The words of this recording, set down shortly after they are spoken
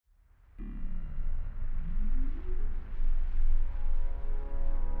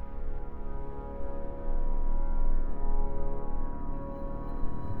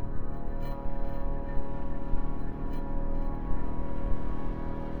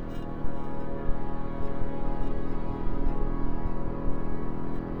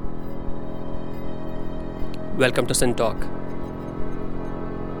Welcome to Sin Talk.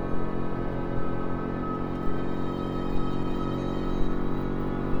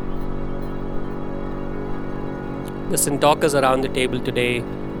 The Sin Talkers around the table today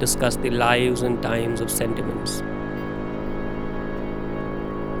discuss the lives and times of sentiments.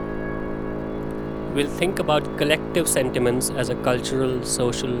 We'll think about collective sentiments as a cultural,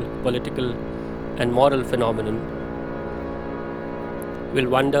 social, political, and moral phenomenon. We'll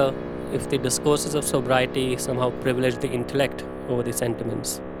wonder if the discourses of sobriety somehow privilege the intellect over the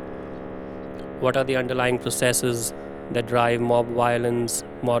sentiments. What are the underlying processes that drive mob violence,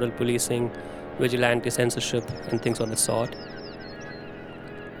 moral policing, vigilante censorship, and things of the sort?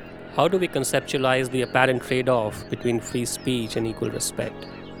 How do we conceptualize the apparent trade off between free speech and equal respect?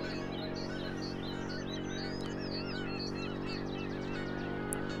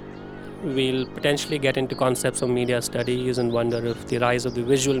 We'll potentially get into concepts of media studies and wonder if the rise of the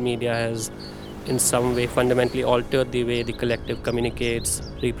visual media has in some way fundamentally altered the way the collective communicates,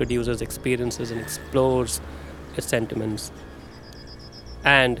 reproduces experiences, and explores its sentiments,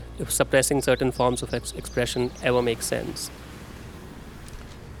 and if suppressing certain forms of expression ever makes sense.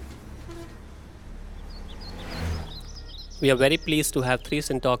 We are very pleased to have three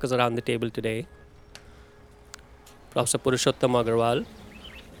Sin Talkers around the table today. Professor Purushottam Agarwal,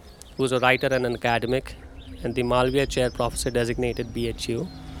 who is a writer and an academic, and the Malviya Chair Professor designated BHU.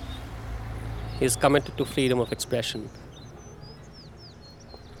 He is committed to freedom of expression.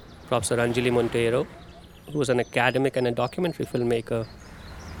 Professor Anjali Monteiro, who is an academic and a documentary filmmaker,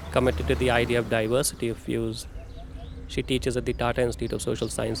 committed to the idea of diversity of views. She teaches at the Tata Institute of Social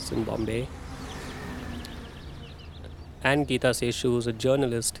Sciences in Bombay. And Geeta Seshu, who is a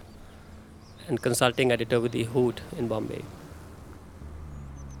journalist and consulting editor with the Hoot in Bombay.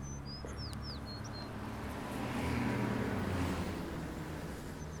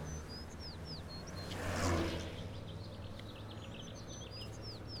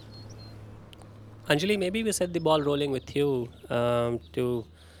 Anjali, maybe we set the ball rolling with you to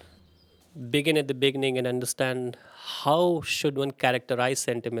begin at the beginning and understand how should one characterize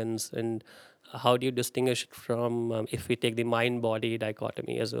sentiments, and how do you distinguish it from, if we take the mind-body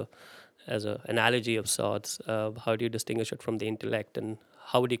dichotomy as a analogy of sorts, how do you distinguish it from the intellect, and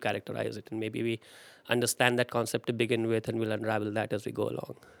how would you characterize it? And maybe we understand that concept to begin with, and we'll unravel that as we go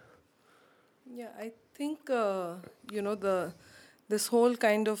along. Yeah, I think this whole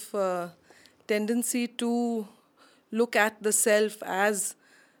kind of tendency to look at the self as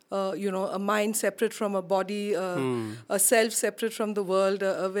a mind separate from a body, a self separate from the world,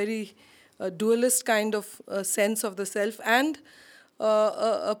 a very dualist kind of sense of the self, and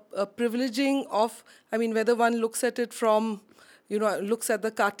a privileging of, I mean, whether one looks at it from, looks at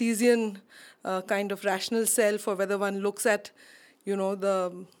the Cartesian kind of rational self, or whether one looks at,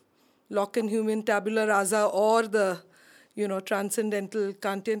 the Locke-Human tabula rasa, or the, transcendental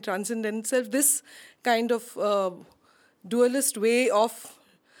Kantian transcendent self. This kind of dualist way of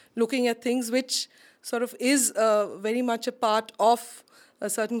looking at things, which sort of is very much a part of a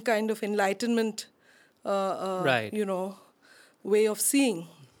certain kind of enlightenment, Right. way of seeing.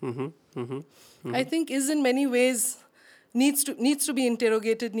 I think is in many ways needs to be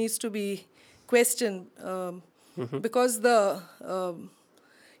interrogated, needs to be questioned, because the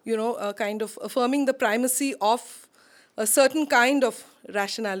kind of affirming the primacy of a certain kind of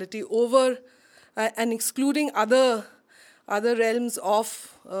rationality over and excluding other realms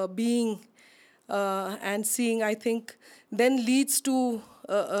of being and seeing, I think, then leads to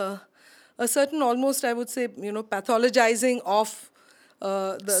a certain, almost I would say, pathologizing of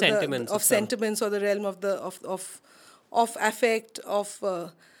sentiments, or the realm of the of affect, of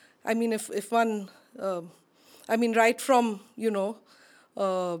I mean, if one right from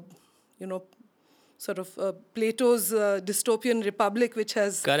sort of Plato's dystopian republic, which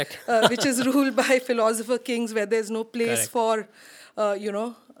has Correct. which is ruled by philosopher kings, where there's no place Correct. for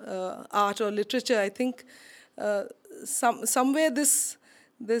art or literature. I think somewhere this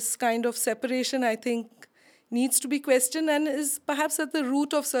kind of separation, I think, needs to be questioned, and is perhaps at the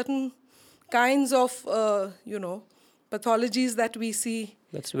root of certain kinds of pathologies that we see.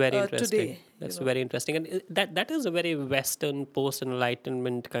 That's very interesting. Today. That's very interesting, and that is a very Western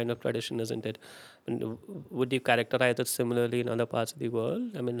post-Enlightenment kind of tradition, isn't it? And would you characterize it similarly in other parts of the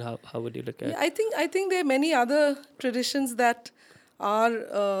world? I mean, how would you look at? Yeah, I think there are many other traditions that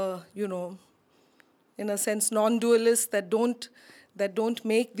are in a sense non-dualist, that don't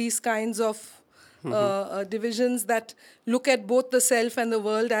make these kinds of divisions, that look at both the self and the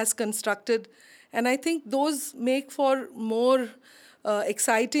world as constructed, and I think those make for more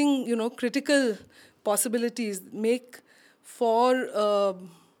exciting, critical possibilities, make for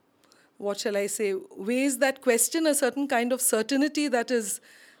what shall I say, ways that question a certain kind of certainty that is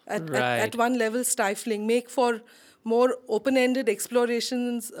at Right. one level stifling, make for more open-ended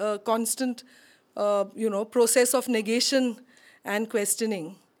explorations, constant, process of negation and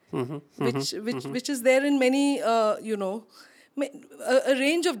questioning, which is there in many, a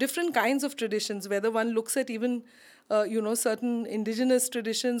range of different kinds of traditions, whether one looks at even, certain indigenous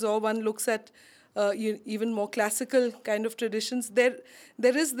traditions, or one looks at even more classical kind of traditions. There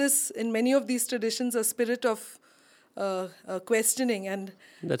is this, in many of these traditions, a spirit of questioning. And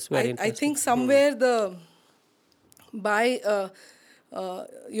That's very I interesting. think somewhere by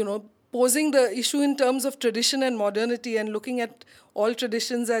posing the issue in terms of tradition and modernity, and looking at all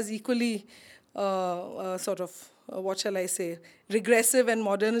traditions as equally what shall I say, regressive, and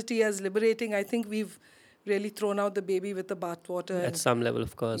modernity as liberating, I think we've really thrown out the baby with the bathwater. At some level,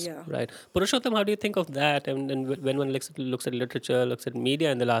 of course. Yeah. Right. Purushottam, how do you think of that? And when one looks at literature, looks at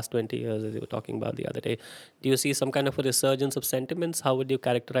media in the last 20 years, as you were talking about the other day, do you see some kind of a resurgence of sentiments? How would you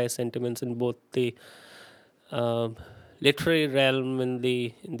characterize sentiments in both the literary realm and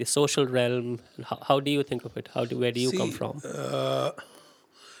in the social realm? How do you think of it? Where do you come See, from?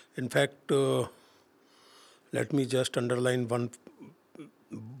 in fact, let me just underline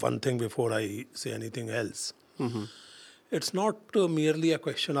one thing before I say anything else. It's not merely a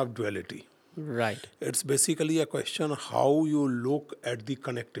question of duality. Right. It's basically a question how you look at the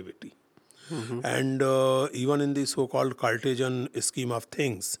connectivity. And even in the so-called Cartesian scheme of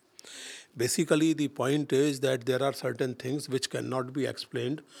things, basically the point is that there are certain things which cannot be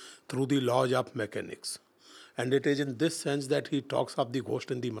explained through the laws of mechanics. And it is in this sense that he talks of the ghost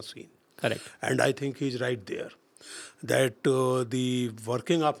in the machine. Correct. And I think he's right there. That the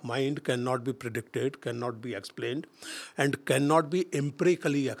working of mind cannot be predicted, cannot be explained, and cannot be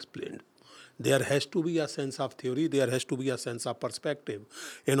empirically explained. There has to be a sense of theory, there has to be a sense of perspective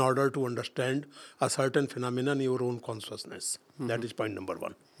in order to understand a certain phenomenon in your own consciousness. That is point number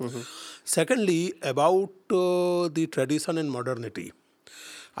one. Secondly, about the tradition and modernity.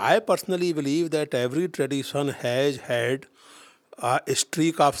 I personally believe that every tradition has had a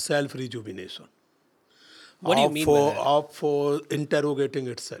streak of self-rejuvenation. What do you mean by that? Of interrogating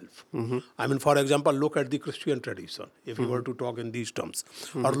itself. I mean, for example, look at the Christian tradition, if you were to talk in these terms,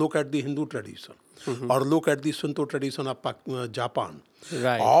 or look at the Hindu tradition, or look at the Shinto tradition of Japan.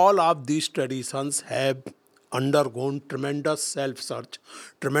 Right. All of these traditions have undergone tremendous self-search,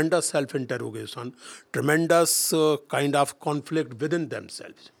 tremendous self-interrogation, tremendous kind of conflict within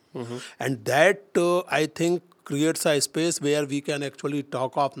themselves. And that, I think, creates a space where we can actually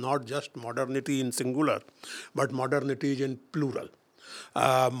talk of not just modernity in singular, but modernity in plural.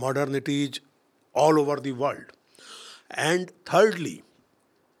 Modernity all over the world. And thirdly,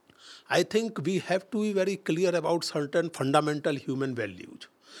 I think we have to be very clear about certain fundamental human values,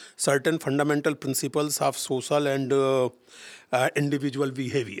 certain fundamental principles of social and individual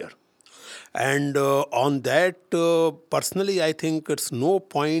behavior. And on that, personally, I think it's no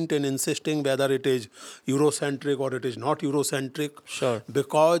point in insisting whether it is Eurocentric or it is not Eurocentric. Sure.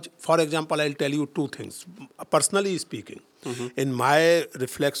 Because, for example, I'll tell you two things. Personally speaking, in my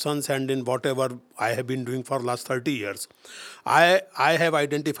reflections and in whatever I have been doing for last 30 years, I have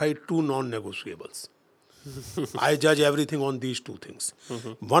identified two non-negotiables. I judge everything on these two things.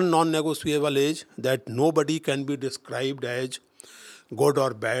 One non-negotiable is that nobody can be described as good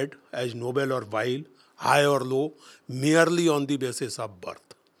or bad, as noble or vile, high or low, merely on the basis of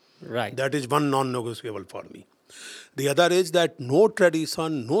birth. Right. That is one non-negotiable for me. The other is that no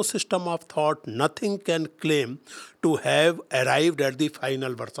tradition, no system of thought, nothing can claim to have arrived at the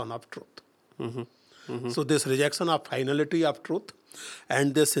final version of truth. So this rejection of finality of truth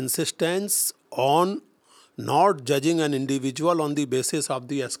and this insistence on not judging an individual on the basis of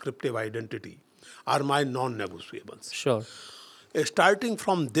the ascriptive identity are my non-negotiables. Sure. Starting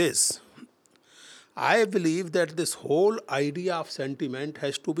from this, I believe that this whole idea of sentiment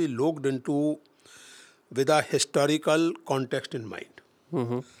has to be looked into with a historical context in mind.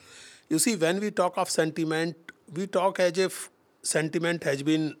 You see, when we talk of sentiment, we talk as if sentiment has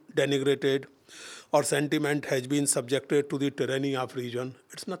been denigrated or sentiment has been subjected to the tyranny of region.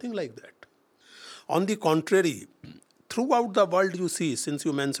 It's nothing like that. On the contrary, throughout the world you see, since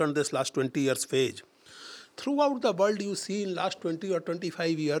you mentioned this last 20 years phase, throughout the world you see in last 20 or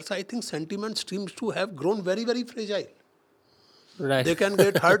 25 years, I think sentiment seems to have grown very, very fragile. Right. They can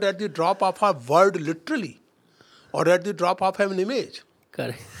get hurt at the drop of a word literally or at the drop of an image.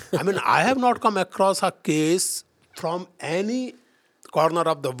 Correct. I mean, I have not come across a case from any corner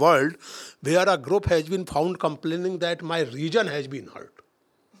of the world where a group has been found complaining that my region has been hurt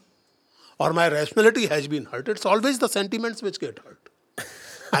or my rationality has been hurt. It's always the sentiments which get hurt.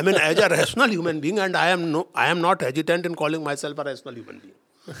 I mean, as a rational human being, and I am not hesitant in calling myself a rational human being.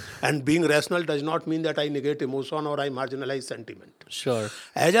 And being rational does not mean that I negate emotion or I marginalize sentiment. Sure.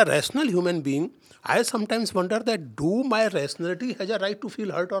 As a rational human being, I sometimes wonder that do my rationality has a right to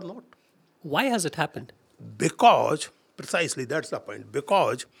feel hurt or not? Why has it happened? Because, precisely, that's the point.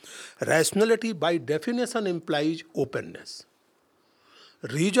 Because rationality by definition implies openness.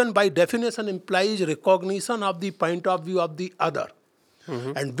 Reason by definition implies recognition of the point of view of the other,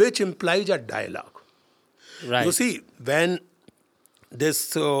 and which implies a dialogue. Right. You see, when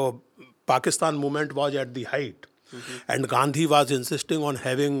this Pakistan movement was at the height, and Gandhi was insisting on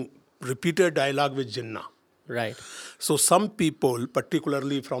having repeated dialogue with Jinnah. Right. So some people,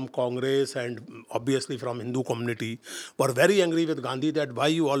 particularly from Congress and obviously from Hindu community, were very angry with Gandhi that why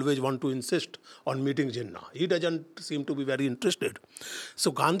you always want to insist on meeting Jinnah. He doesn't seem to be very interested.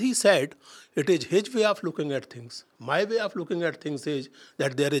 So Gandhi said, it is his way of looking at things. My way of looking at things is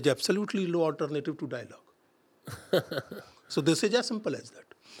that there is absolutely no alternative to dialogue. So this is as simple as that.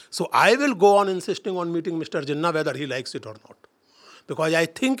 So I will go on insisting on meeting Mr. Jinnah whether he likes it or not. Because I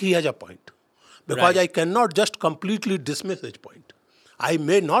think he has a point. Because Right. I cannot just completely dismiss his point. I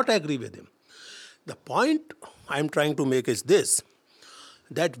may not agree with him. The point I'm trying to make is this,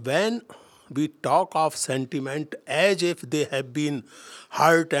 that when we talk of sentiment as if they have been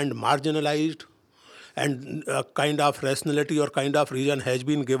hurt and marginalized, and a kind of rationality or kind of reason has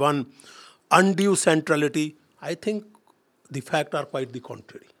been given undue centrality, I think the facts are quite the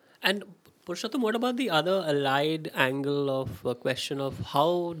contrary. And Purushottam, what about the other allied angle of a question of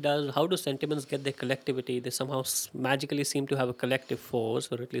how do sentiments get their collectivity? They somehow magically seem to have a collective force,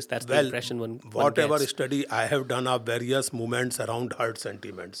 or at least that's the impression one whatever gets. study I have done of various movements around hurt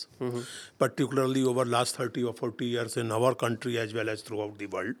sentiments, particularly over last 30 or 40 years in our country as well as throughout the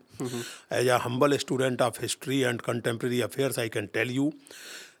world. As a humble student of history and contemporary affairs, I can tell you,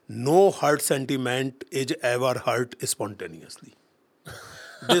 no hurt sentiment is ever hurt spontaneously.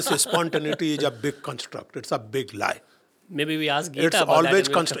 This spontaneity is a big construct. It's a big lie. Maybe we ask Gita It's about always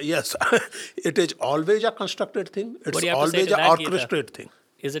that. yes. It is always a constructed thing. What It's do you have to say always to a that, Geeta? orchestrated thing.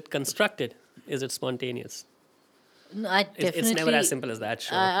 Is it constructed? Is it spontaneous? No, I It's never as simple as that,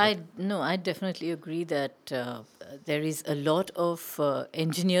 sure. I definitely agree that there is a lot of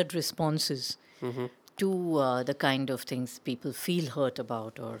engineered responses to the kind of things people feel hurt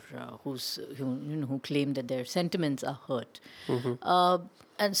about, or who claim that their sentiments are hurt.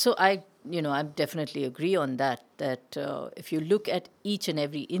 And so I definitely agree on that. That if you look at each and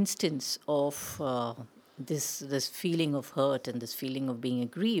every instance of this feeling of hurt and this feeling of being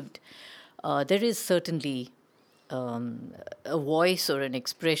aggrieved, there is certainly a voice or an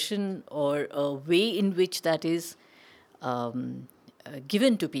expression or a way in which that is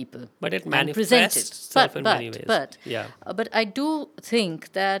given to people. But it and manifests presented. itself in many ways. Yeah. But I do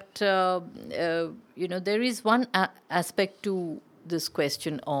think that there is one aspect to this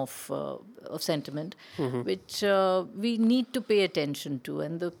question of sentiment, which we need to pay attention to,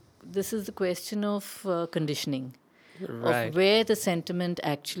 and this is the question of conditioning, Right. of where the sentiment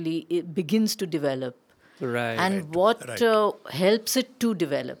actually begins to develop, Right. and what helps it to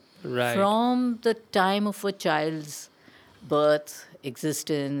develop Right. from the time of a child's birth,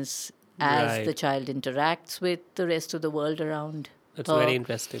 existence, as Right. the child interacts with the rest of the world around That's her, very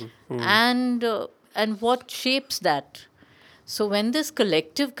interesting. and what shapes that. So when this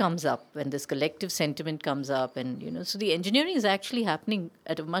collective comes up, when this collective sentiment comes up, and so the engineering is actually happening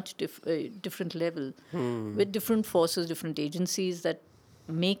at a much different level, with different forces, different agencies that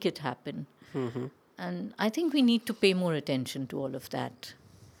make it happen. And I think we need to pay more attention to all of that.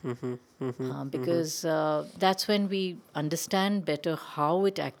 Because that's when we understand better how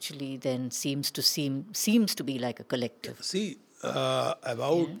it actually then seems to be like a collective. See,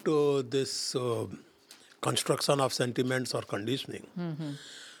 about this construction of sentiments or conditioning,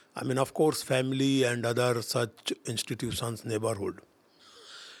 I mean, of course, family and other such institutions, neighborhood.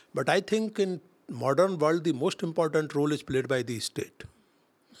 But I think in modern world, the most important role is played by the state.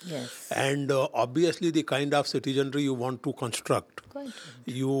 Yes. And obviously, the kind of citizenry you want to construct, Quite right.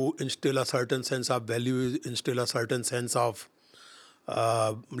 you instill a certain sense of value, instill a certain sense of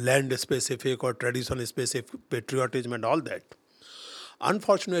land-specific or tradition-specific patriotism and all that.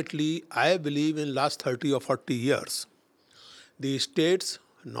 Unfortunately, I believe in last 30 or 40 years, the states,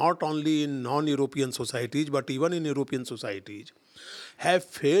 not only in non-European societies, but even in European societies, have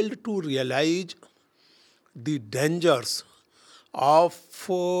failed to realize the dangers of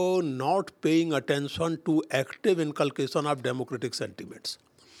not paying attention to active inculcation of democratic sentiments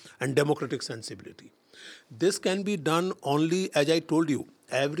and democratic sensibility. This can be done only, as I told you,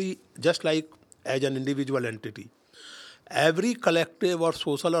 just like as an individual entity. Every collective or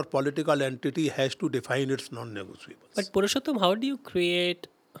social or political entity has to define its non-negotiables. But Purushottam, how do you create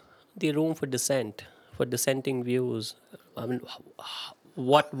the room for dissent, for dissenting views? I mean,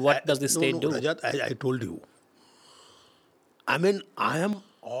 what does the state do? Rajat, I told you. I mean,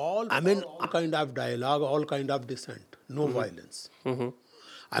 all kind of dialogue, all kind of dissent, no violence.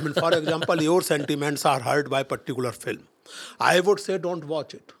 I mean, for example, your sentiments are hurt by particular film. I would say don't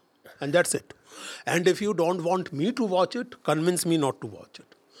watch it. And that's it. And if you don't want me to watch it, convince me not to watch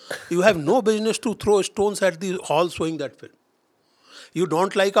it. You have no business to throw stones at the hall showing that film. You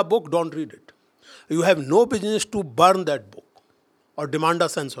don't like a book, don't read it. You have no business to burn that book or demand a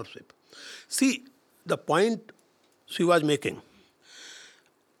censorship. See, the point she was making.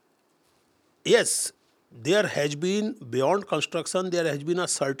 Yes, there has been, beyond construction, there has been a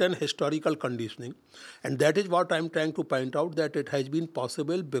certain historical conditioning. And that is what I am trying to point out, that it has been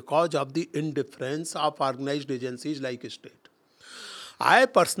possible because of the indifference of organized agencies like state. I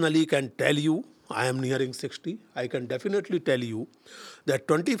personally can tell you, I am nearing 60, I can definitely tell you that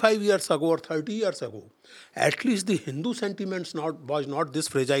 25 years ago or 30 years ago, at least the Hindu sentiments was not this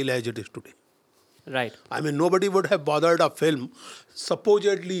fragile as it is today. Right. I mean, nobody would have bothered a film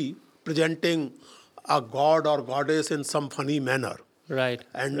supposedly presenting a god or goddess in some funny manner. Right.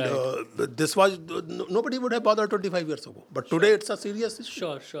 And right. This was, nobody would have bothered 25 years ago. But today it's a serious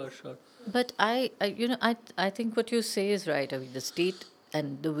issue. Sure. But I think what you say is right. I mean, the state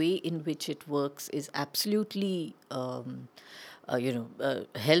and the way in which it works is absolutely,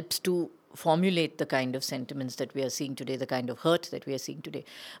 helps to formulate the kind of sentiments that we are seeing today, the kind of hurt that we are seeing today.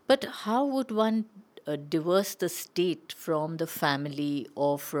 But how would one divorce the state from the family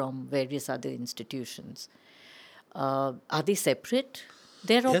or from various other institutions? Are they separate?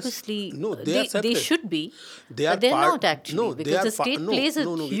 They're Yes. obviously, No, they are they separate. should be, They are but they're part- not actually, no, they because are the state plays a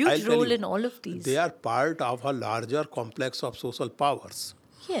I'll huge tell role you. in all of these. They are part of a larger complex of social powers.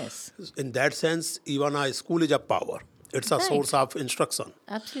 Yes, In that sense, even a school is a power. It's a Right. source of instruction.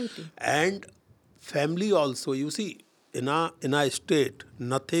 absolutely. And family also, you see, in a state,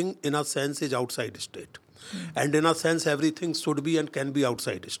 nothing in a sense is outside state. And in a sense, everything should be and can be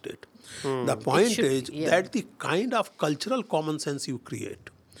outside state. The point should be, is yeah. that the kind of cultural common sense you create,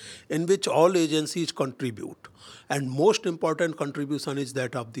 in which all agencies contribute, and most important contribution is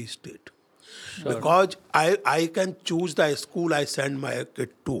that of the state. Because I can choose the school I send my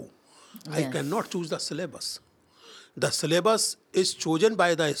kid to. I Yeah. cannot choose the syllabus. The syllabus is chosen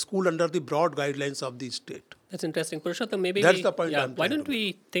by the school under the broad guidelines of the state. That's interesting. Purushottam, maybe That's the point Yeah, I'm why trying don't to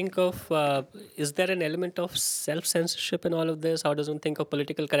we think of, is there an element of self-censorship in all of this? How does one think of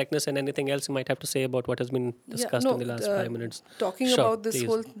political correctness and anything else you might have to say about what has been discussed in the last 5 minutes? Talking Sure, about this please.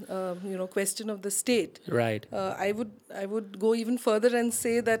 whole, question of the state. Right. I would go even further and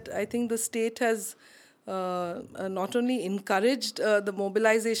say that I think the state has not only encouraged the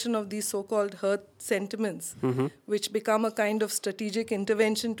mobilization of these so-called hurt sentiments, which become a kind of strategic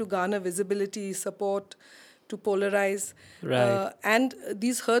intervention to garner visibility, support, to polarize. Right. And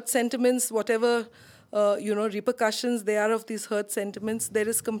these hurt sentiments, whatever repercussions they are of these hurt sentiments, there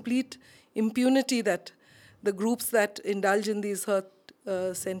is complete impunity that the groups that indulge in these hurt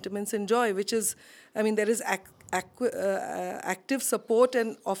sentiments enjoy, which is, I mean, there is active support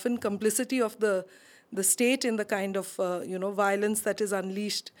and often complicity of the state in the kind of violence that is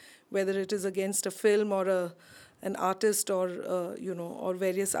unleashed, whether it is against a film or an artist or or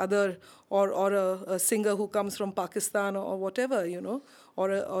various other or a singer who comes from Pakistan or whatever,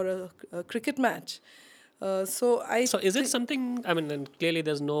 or a cricket match. So is it something, I mean, and clearly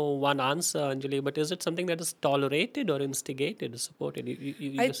there's no one answer, Anjali, but is it something that is tolerated or instigated, supported?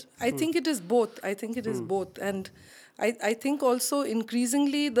 I think it is both. I think it is both. And I think also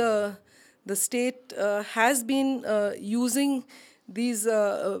increasingly the state has been using these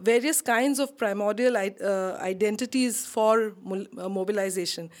various kinds of primordial identities for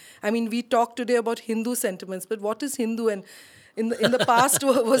mobilization. I mean, we talked today about Hindu sentiments, but what is Hindu? And in the past,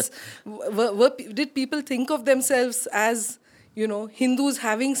 did people think of themselves as Hindus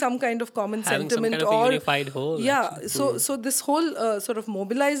having some kind of common Having some sentiment kind of a or unified whole, Yeah, actually. so this whole sort of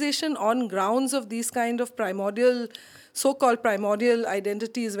mobilization on grounds of these kind of so-called primordial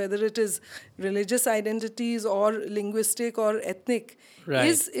identities, whether it is religious identities or linguistic or ethnic, Right.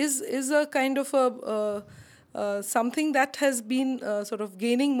 is a kind of something that has been sort of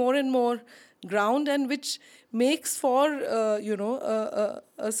gaining more and more ground, and which makes for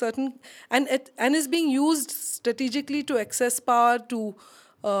a certain and is being used strategically to access power, to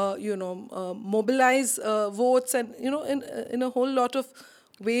mobilize votes, and in a whole lot of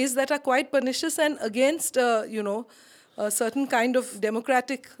ways that are quite pernicious and against a certain kind of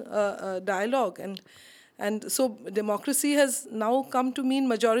democratic dialogue. And so democracy has now come to mean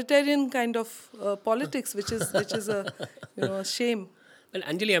majoritarian kind of politics, which is a a shame. Well,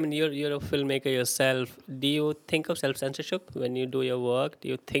 Anjali, I mean, you're a filmmaker yourself. Do you think of self-censorship when you do your work? Do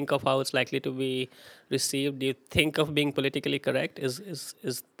you think of how it's likely to be received? Do you think of being politically correct? Is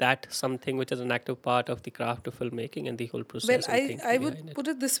that something which is an active part of the craft of filmmaking and the whole process? Well, and thinking I behind would it? put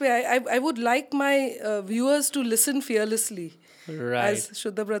it this way. I would like my viewers to listen fearlessly, Right. as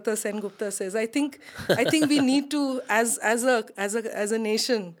Shuddhabrata Sengupta says. I think we need to, as a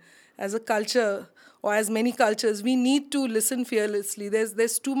nation, as a culture, or as many cultures, we need to listen fearlessly.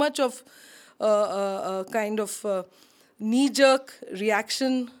 There's too much of kind of knee-jerk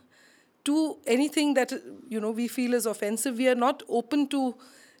reaction to anything that we feel is offensive. We are not open to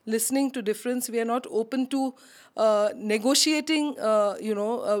listening to difference. We are not open to negotiating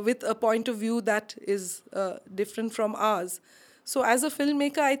with a point of view that is different from ours. So as a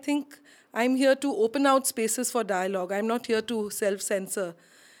filmmaker, I think I'm here to open out spaces for dialogue. I'm not here to self-censor.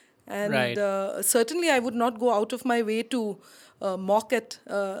 And Right. Certainly I would not go out of my way to mock at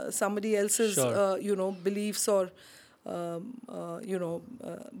somebody else's Sure. beliefs or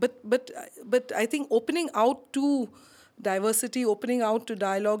but I think opening out to diversity, opening out to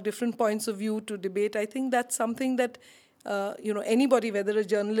dialogue, different points of view, to debate, I think that's something that anybody, whether a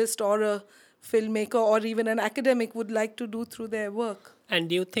journalist or a filmmaker or even an academic, would like to do through their work. And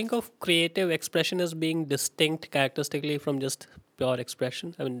do you think of creative expression as being distinct characteristically from just pure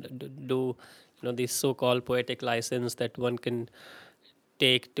expression? I mean, do these so-called poetic license that one can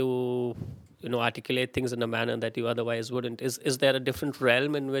take to articulate things in a manner that you otherwise wouldn't? Is there a different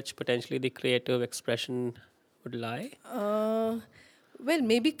realm in which potentially the creative expression would lie? Well,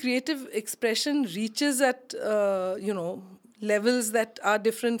 maybe creative expression reaches at levels that are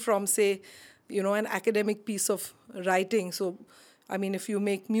different from, say, an academic piece of writing. So, I mean, if you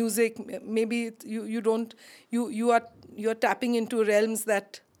make music, maybe you're tapping into realms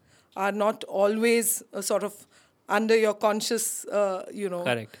that are not always sort of under your conscious,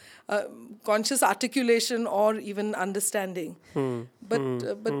 Correct. conscious articulation or even understanding.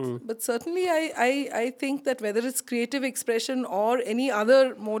 But certainly I think that whether it's creative expression or any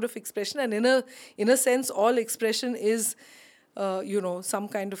other mode of expression, and in a sense, all expression is, some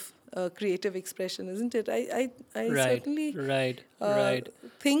kind of creative expression, isn't it? I Right. certainly Right.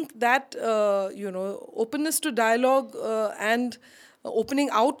 think that openness to dialogue and opening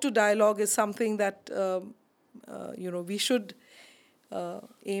out to dialogue is something that we should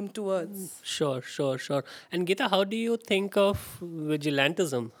aim towards. Sure. And Geeta, how do you think of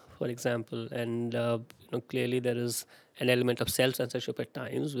vigilantism, for example? And clearly there is an element of self-censorship at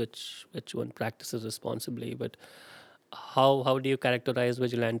times, which one practices responsibly. But how do you characterize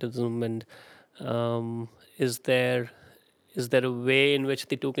vigilantism? And is there a way in which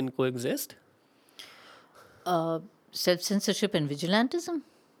the two can coexist? Self-censorship and vigilantism?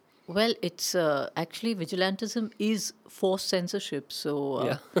 Well, it's actually vigilantism is forced censorship.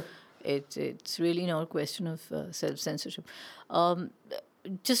 So it's really not a question of self-censorship.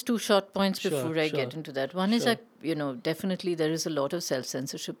 Just two short points before I get into that. One is that, definitely there is a lot of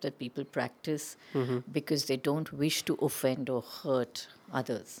self-censorship that people practice because they don't wish to offend or hurt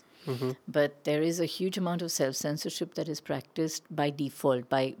others. But there is a huge amount of self-censorship that is practiced by default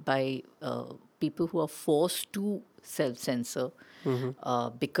by people who are forced to self-censor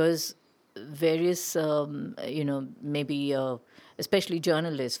because various, maybe especially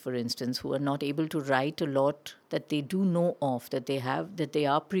journalists, for instance, who are not able to write a lot that they do know of, that they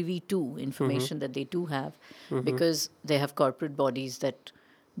are privy to information that they do have, because they have corporate bodies that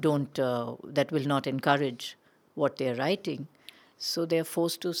that will not encourage what they are writing. So they are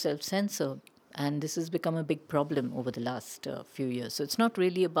forced to self-censor. And this has become a big problem over the last few years. So it's not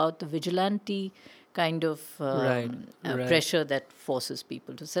really about the vigilante kind of pressure that forces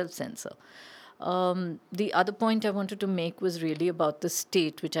people to self-censor. The other point I wanted to make was really about the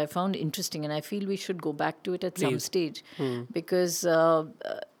state, which I found interesting, and I feel we should go back to it at some stage, because,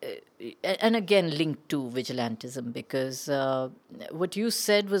 and again linked to vigilantism, because what you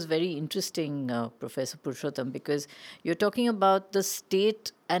said was very interesting, Professor Purushottam, because you're talking about the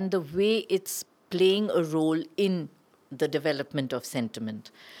state and the way it's playing a role in the development of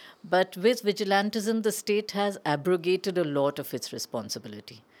sentiment. But with vigilantism, the state has abrogated a lot of its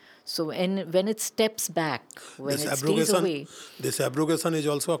responsibility. So when it steps back, when it stays away... This abrogation is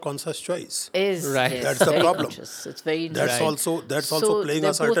also a conscious choice. Right. That's the problem. Conscious. It's very That's also playing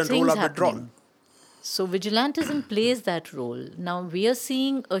a certain role of withdrawal. So vigilantism plays that role. Now we are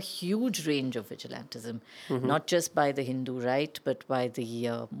seeing a huge range of vigilantism, not just by the Hindu right, but by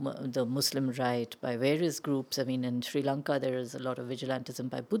the Muslim right, by various groups. I mean, in Sri Lanka there is a lot of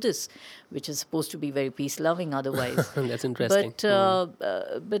vigilantism by Buddhists, which is supposed to be very peace loving otherwise. That's interesting.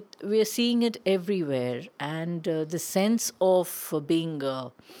 But we are seeing it everywhere, and the sense of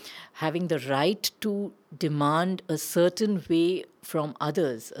having the right to demand a certain way from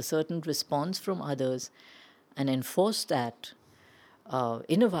others, a certain response from others, and enforce that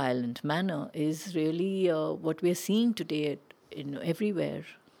in a violent manner is really what we are seeing today everywhere.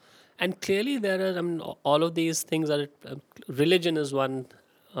 And clearly, there are all of these things are. Religion is one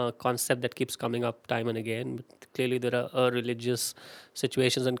concept that keeps coming up time and again. But clearly, there are religious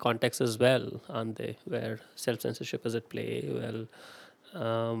situations and contexts as well, aren't they? Where self-censorship is at play. Well,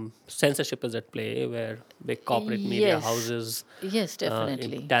 censorship is at play, where big corporate media Yes. houses Yes,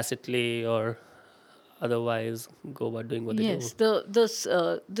 definitely. tacitly or otherwise go about doing what they Yes, do.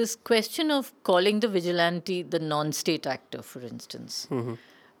 this question of calling the vigilante the non-state actor, for instance,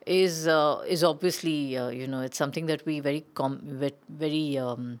 is obviously it's something that we very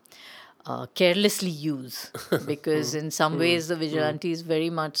carelessly use because in some ways the vigilante is very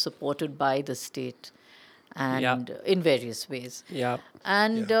much supported by the state and in various ways. Yeah.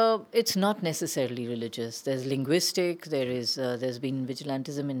 And it's not necessarily religious. There's linguistic. There's been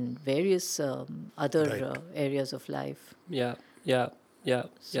vigilantism in various other areas of life. Yeah.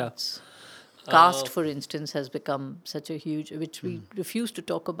 Caste, for instance, has become such a huge, which we refuse to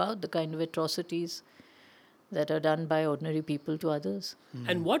talk about, the kind of atrocities that are done by ordinary people to others.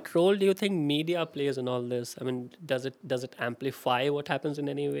 And what role do you think media plays in all this? I mean, does it amplify what happens in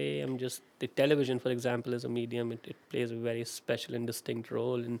any way? Just the television, for example, is a medium. It plays a very special and distinct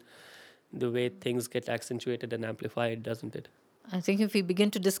role in the way things get accentuated and amplified, doesn't it? I think if we begin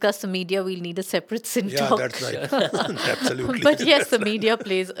to discuss the media, we'll need a separate sin Yeah, talk. that's right. Absolutely. But yes, the media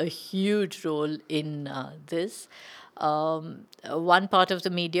plays a huge role in this. One part of the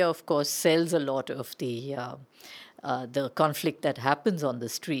media, of course, sells a lot of the conflict that happens on the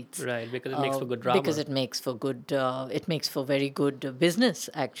streets. Right, because it makes for good drama. Because it makes for very good business,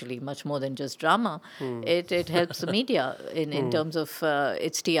 actually, much more than just drama. It helps the media in terms of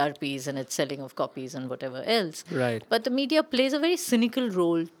its TRPs and its selling of copies and whatever else. Right. But the media plays a very cynical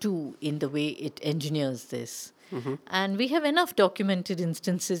role too in the way it engineers this. And we have enough documented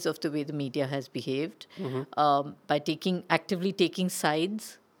instances of the way the media has behaved by actively taking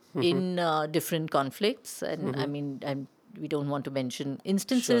sides in different conflicts. And I mean, we don't want to mention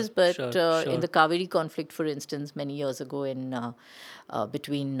instances, but sure. in the Kaveri conflict, for instance, many years ago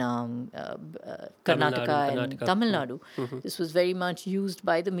between Karnataka and Tamil Nadu, this was very much used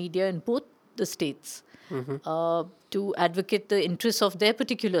by the media in both the states to advocate the interests of their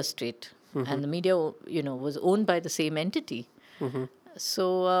particular state. And the media, was owned by the same entity.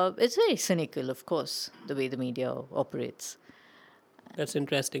 So it's very cynical, of course, the way the media operates. That's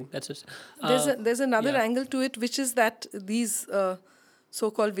interesting. That's just, There's another angle to it, which is that these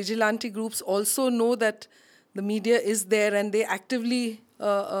so-called vigilante groups also know that the media is there, and they actively,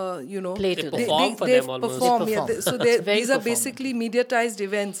 Play to They them. perform for them almost. perform. They Yeah, perform. so It's very these are performative. basically mediatized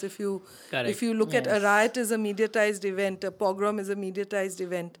events. If you Correct. look at a Yes. riot is a mediatized event, a pogrom is a mediatized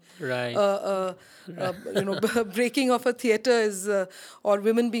event. Right. Breaking of a theater is, or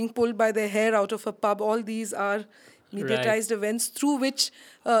women being pulled by their hair out of a pub. All these are mediatized events through which,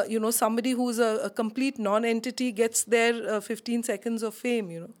 somebody who's a complete non-entity gets their 15 seconds of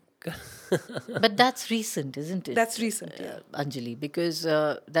fame. But that's recent, isn't it? That's recent, yeah. Anjali, because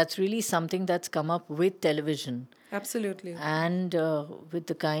that's really something that's come up with television. Absolutely. And with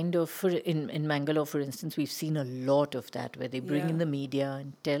the kind of, in Mangalore, for instance, we've seen a lot of that, where they bring in the media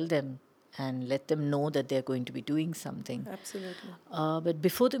and tell them and let them know that they're going to be doing something. Absolutely. But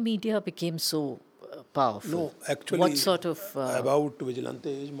before the media became so powerful, No, actually, what sort of... about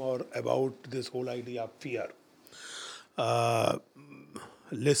vigilantism or about this whole idea of fear.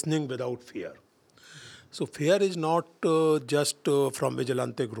 Listening without fear. So fear is not just from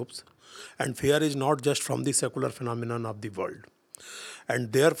vigilante groups, and fear is not just from the secular phenomenon of the world.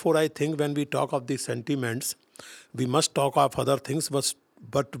 And therefore, I think when we talk of these sentiments, we must talk of other things,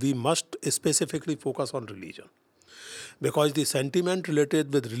 but we must specifically focus on religion. Because the sentiment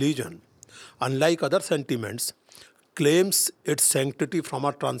related with religion, unlike other sentiments, claims its sanctity from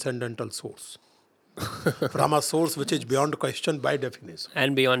a transcendental source. From a source which is beyond question by definition.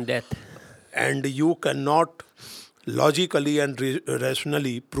 And beyond death. And you cannot logically and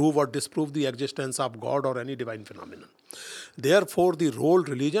rationally prove or disprove the existence of God or any divine phenomenon. Therefore, the role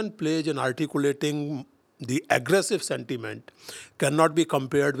religion plays in articulating the aggressive sentiment cannot be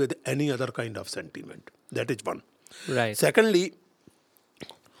compared with any other kind of sentiment. That is one. Right. Secondly,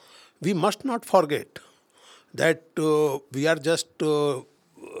 we must not forget that we are just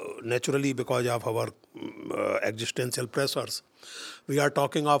naturally, because of our existential pressures, we are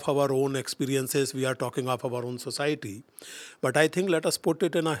talking of our own experiences, we are talking of our own society. But I think let us put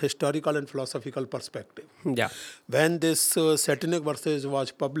it in a historical and philosophical perspective. Yeah. When this satanic verses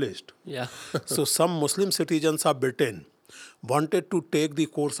was published, Yeah. so some Muslim citizens of Britain wanted to take the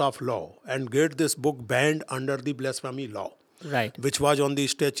course of law and get this book banned under the blasphemy law, Right. which was on the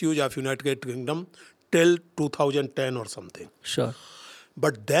statutes of United Kingdom till 2010 or something. Sure.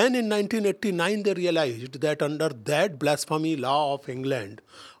 But then in 1989, they realized that under that blasphemy law of England,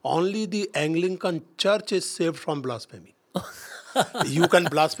 only the Anglican Church is saved from blasphemy. You can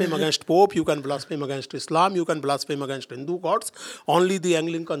blaspheme against Pope, you can blaspheme against Islam, you can blaspheme against Hindu gods. Only the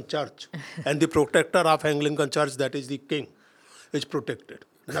Anglican Church and the protector of Anglican Church, that is the king, is protected.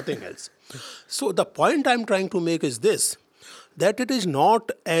 Nothing else. So the point I'm trying to make is this, that it is not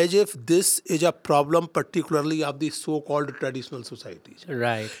as if this is a problem particularly of the so-called traditional societies.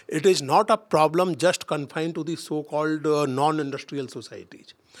 Right. It is not a problem just confined to the so-called non-industrial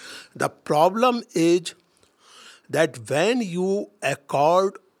societies. The problem is that when you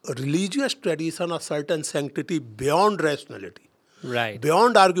accord religious tradition a certain sanctity beyond rationality, Right.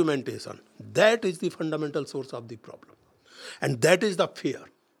 beyond argumentation, that is the fundamental source of the problem. And that is the fear.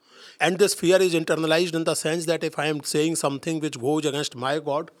 And this fear is internalized in the sense that if I am saying something which goes against my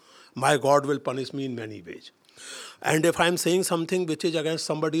God will punish me in many ways. And if I am saying something which is against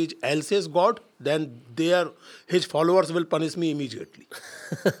somebody else's God, then his followers will punish me immediately.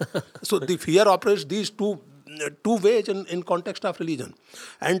 So the fear operates these two ways in context of religion.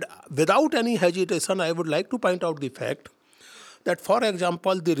 And without any hesitation, I would like to point out the fact that, for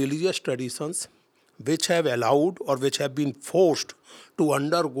example, the religious traditions which have allowed or which have been forced to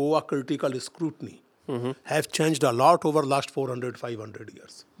undergo a critical scrutiny have changed a lot over the last 400, 500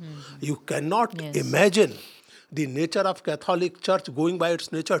 years. You cannot imagine the nature of Catholic Church going by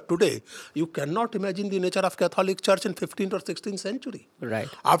its nature today. You cannot imagine the nature of Catholic Church in 15th or 16th century. Right.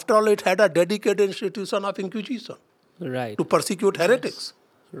 After all, it had a dedicated institution of Inquisition Right. to persecute heretics.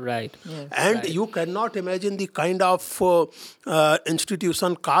 Right. Yes. And Right. you cannot imagine the kind of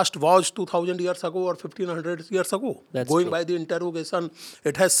institution caste was 2000 years ago or 1500 years ago. That's Going true. by the interrogation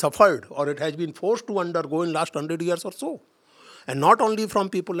it has suffered or it has been forced to undergo in last 100 years or so. And not only from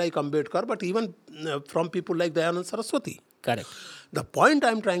people like Ambedkar, but even from people like Dayanand Saraswati. Correct. The point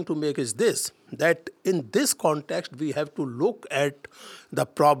I'm trying to make is this, that in this context, we have to look at the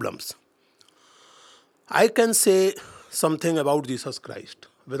problems. I can say something about Jesus Christ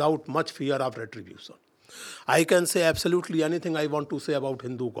without much fear of retribution. I can say absolutely anything I want to say about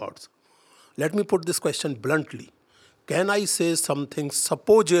Hindu gods. Let me put this question bluntly. Can I say something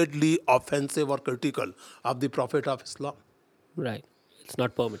supposedly offensive or critical of the Prophet of Islam? Right. It's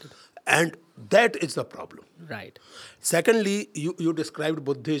not permitted. And that is the problem. Right. Secondly, you described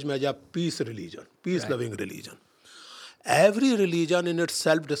Buddhism as a peace religion, peace-loving religion. Every religion in its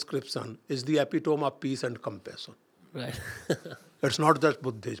self-description is the epitome of peace and compassion. Right. It's not just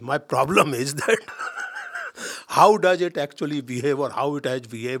Buddhism. My problem is that how does it actually behave or how it has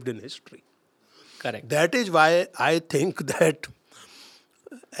behaved in history? Correct. That is why I think that,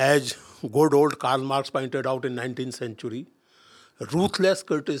 as good old Karl Marx pointed out in 19th century, ruthless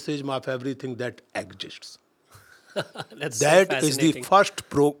criticism of everything that exists. That's so That is the fascinating.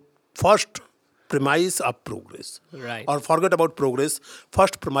 first premise of progress. Right. Or forget about progress,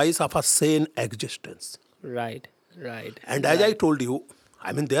 first premise of a sane existence. Right. Right. And as I told you,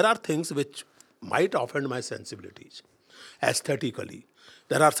 I mean, there are things which might offend my sensibilities aesthetically.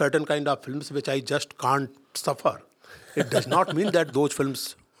 There are certain kind of films which I just can't suffer. It does not mean that those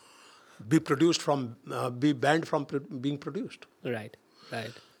films be banned from being produced. Right.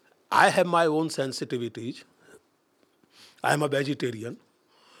 Right. I have my own sensitivities. I am a vegetarian.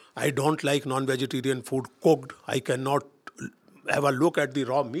 I don't like non-vegetarian food cooked. I cannot have a look at the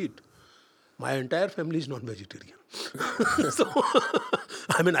raw meat. My entire family is non-vegetarian. So,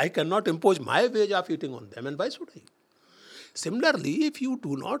 I mean, I cannot impose my way of eating on them, and why should I? Similarly, if you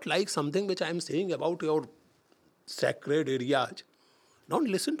do not like something which I am saying about your sacred areas, don't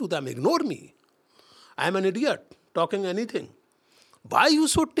listen to them, ignore me. I am an idiot talking anything. Why you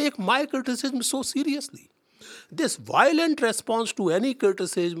should take my criticism so seriously? This violent response to any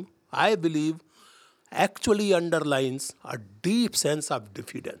criticism, I believe, actually underlines a deep sense of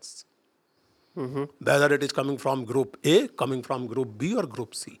diffidence. Whether it is coming from group A, coming from group B or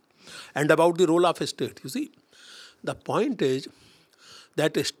group C. And about the role of a state, you see, the point is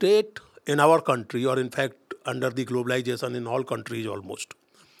that a state in our country, or in fact under the globalization in all countries almost,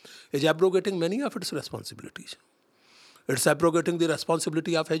 is abrogating many of its responsibilities. It's abrogating the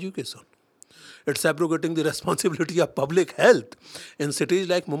responsibility of education. It's abrogating the responsibility of public health. In cities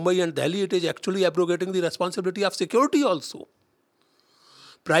like Mumbai and Delhi, it is actually abrogating the responsibility of security also.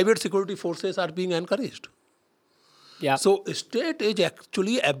 Private security forces are being encouraged. Yeah. So state is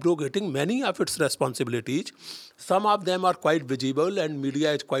actually abrogating many of its responsibilities. Some of them are quite visible and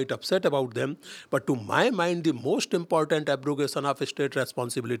media is quite upset about them. But to my mind, the most important abrogation of state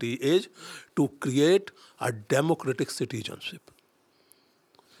responsibility is to create a democratic citizenship.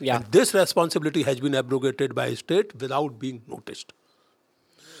 Yeah. And this responsibility has been abrogated by state without being noticed.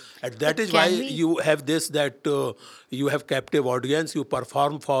 And that is why you have this, that you have captive audience, you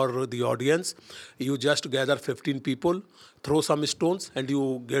perform for the audience, you just gather 15 people, throw some stones, and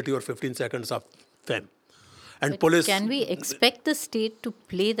you get your 15 seconds of fame. And police... Can we expect the state to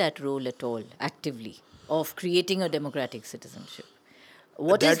play that role at all, actively, of creating a democratic citizenship?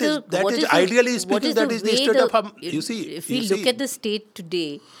 Ideally speaking, that is the state of... If we look at the state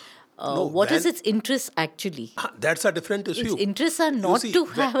today, what is its interest actually? That's a different issue. Its interests are not to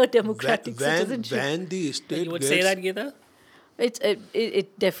have a democratic citizenship. When the state You would say that, Geeta?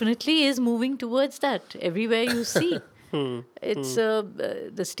 It definitely is moving towards that everywhere you see. It's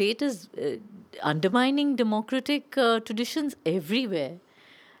the state is undermining democratic traditions everywhere.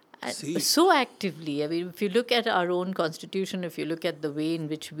 So actively. I mean, if you look at our own constitution, if you look at the way in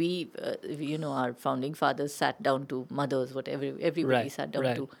which we, our founding fathers sat down to, mothers, whatever, everybody sat down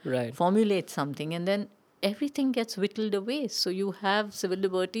to formulate something, and then everything gets whittled away. So you have civil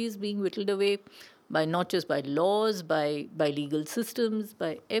liberties being whittled away by not just by laws, by legal systems,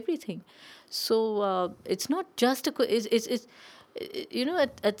 by everything. So it's not just it's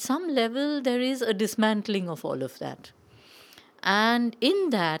at some level there is a dismantling of all of that. And in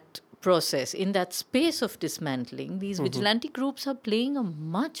that process, in that space of dismantling, these vigilante groups are playing a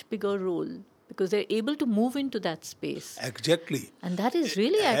much bigger role because they're able to move into that space. Exactly. And that is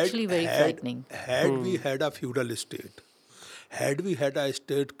really actually very frightening. Had we had a feudal state, had we had a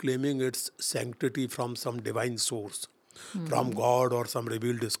state claiming its sanctity from some divine source, from God or some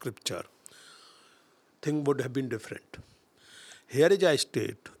revealed scripture, thing would have been different. Here is a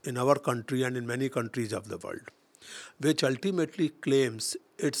state in our country and in many countries of the world, which ultimately claims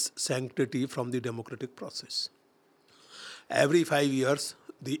its sanctity from the democratic process. Every 5 years,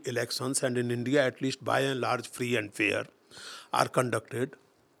 the elections, and in India at least by and large free and fair, are conducted,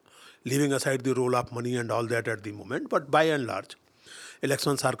 leaving aside the role of money and all that at the moment, but by and large,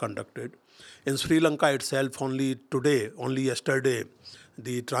 elections are conducted. In Sri Lanka itself, only yesterday,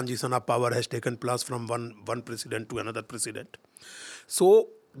 the transition of power has taken place from one president to another president. So,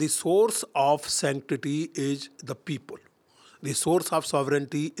 the source of sanctity is the people. The source of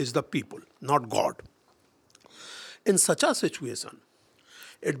sovereignty is the people, not God. In such a situation,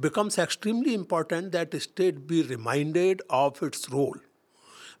 it becomes extremely important that the state be reminded of its role,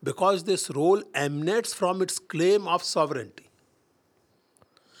 because this role emanates from its claim of sovereignty.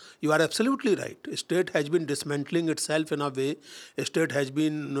 You are absolutely right. State has been dismantling itself in a way. State has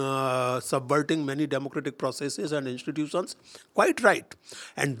been subverting many democratic processes and institutions. Quite right.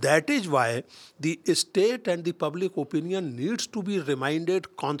 And that is why the state and the public opinion needs to be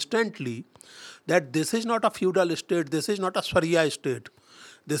reminded constantly that this is not a feudal state. This is not a Sharia state.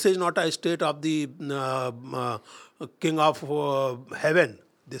 This is not a state of the king of heaven.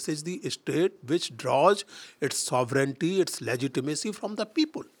 This is the state which draws its sovereignty, its legitimacy from the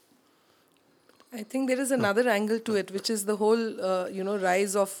people. I think there is another angle to it, which is the whole,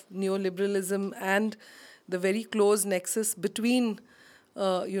 rise of neoliberalism and the very close nexus between,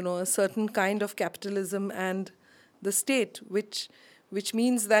 a certain kind of capitalism and the state, which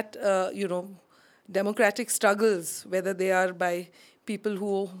means that, democratic struggles, whether they are by people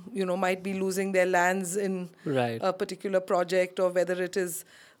who, might be losing their lands in a particular project, or whether it is,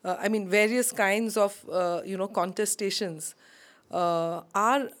 various kinds of, contestations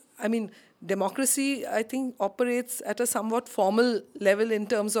democracy, I think, operates at a somewhat formal level in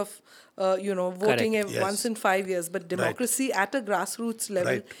terms of, voting once in 5 years. But democracy at a grassroots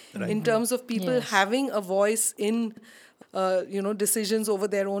level, in terms of people having a voice in, decisions over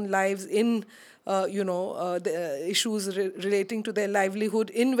their own lives, in, the issues relating to their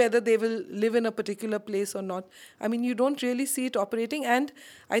livelihood, in whether they will live in a particular place or not. I mean, you don't really see it operating. And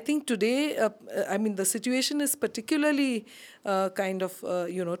I think today, the situation is particularly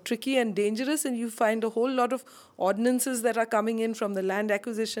tricky and dangerous. And you find a whole lot of ordinances that are coming in, from the Land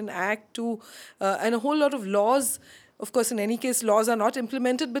Acquisition Act to, and a whole lot of laws Of course, in any case, laws are not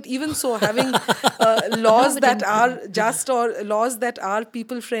implemented, but even so, having laws that are just or laws that are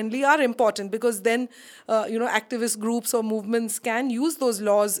people-friendly are important, because then, activist groups or movements can use those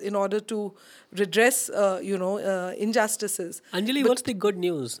laws in order to redress, injustices. Anjali, what's the good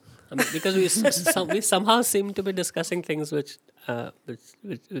news? I mean, because we somehow seem to be discussing things which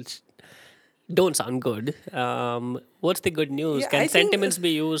don't sound good. What's the good news? Yeah, Can I think, sentiments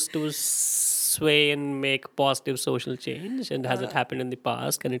be used to sway and make positive social change? And has it happened in the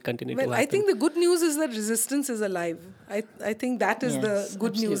past? Can it continue to Well, happen? I think the good news is that resistance is alive. I think that is Yes, the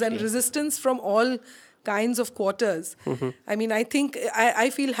good news, and absolutely. resistance from all kinds of quarters. I mean, I think I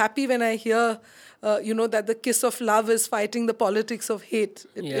feel happy when I hear, that the kiss of love is fighting the politics of hate.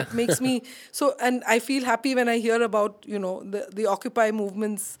 Yeah. It makes me so, and I feel happy when I hear about, the Occupy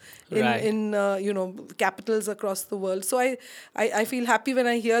movements Right. in capitals across the world. So I feel happy when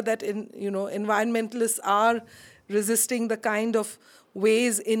I hear that environmentalists are resisting the kind of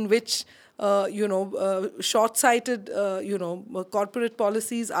ways in which short-sighted, corporate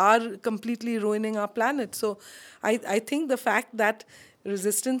policies are completely ruining our planet. So I think the fact that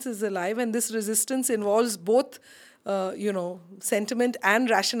resistance is alive, and this resistance involves both, sentiment and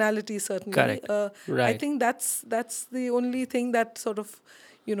rationality, certainly. Correct. I Right. think that's the only thing that sort of,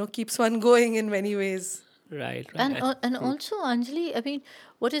 keeps one going in many ways. Right. And also, Anjali, I mean,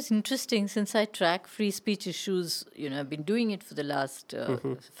 what is interesting, since I track free speech issues, I've been doing it for the last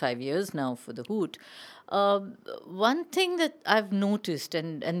 5 years now for the Hoot. One thing that I've noticed,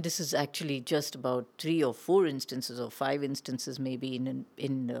 and this is actually just about 3 or 4 instances or 5 instances, maybe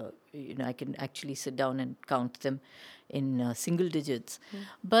I can actually sit down and count them in single digits.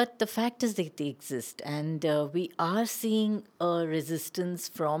 But the fact is that they exist, and we are seeing a resistance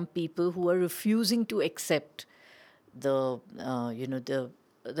from people who are refusing to accept the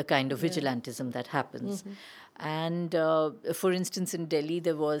the kind of vigilantism that happens. And for instance, in Delhi,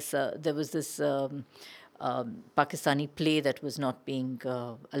 there was this Pakistani play that was not being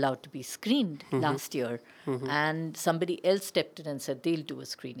allowed to be screened last year, and somebody else stepped in and said they'll do a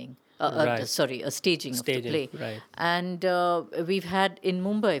screening. Right. A staging of the Staging, play. right. And we've had in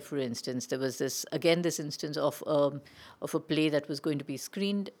Mumbai, for instance, there was this instance of a play that was going to be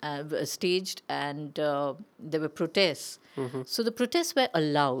screened, staged, and there were protests. So the protests were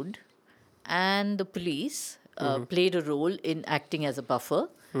allowed, and the police played a role in acting as a buffer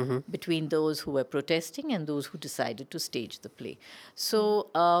between those who were protesting and those who decided to stage the play.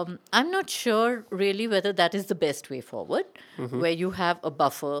 So I'm not sure really whether that is the best way forward, where you have a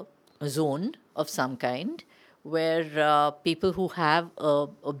buffer zone of some kind, where people who have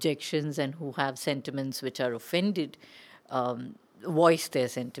objections and who have sentiments which are offended voice their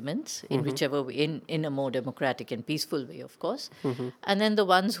sentiments in whichever way, in a more democratic and peaceful way, of course. And then the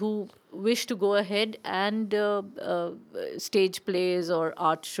ones who wish to go ahead and stage plays or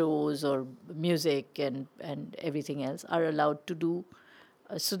art shows or music and everything else are allowed to do.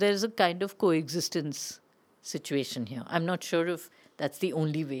 So there's a kind of coexistence situation here. I'm not sure if that's the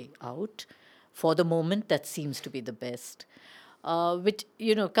only way out. For the moment, that seems to be the best, which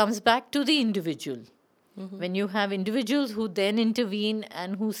comes back to the individual. When you have individuals who then intervene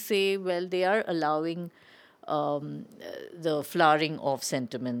and who say, well, they are allowing the flowering of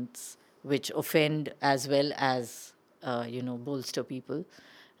sentiments which offend as well as bolster people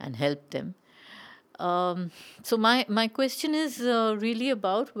and help them. So my question is really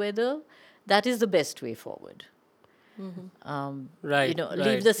about whether that is the best way forward. Right.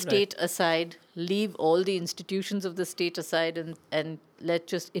 Leave the state aside, leave all the institutions of the state aside, and let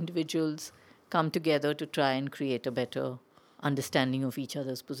just individuals come together to try and create a better understanding of each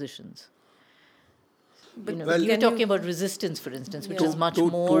other's positions. You're talking about resistance, for instance, which is much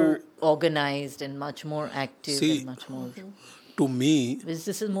more organized and much more active and much more. To me, This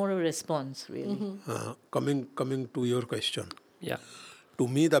is more a response, really. coming to your question, Yeah. to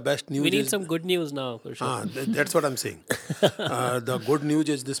me the best news We need is some good news now, for sure. that's what I'm saying. The good news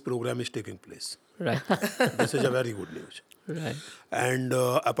is this program is taking place. Right. This is a very good news. Right. And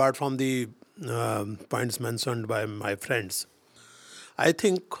apart from the points mentioned by my friends, I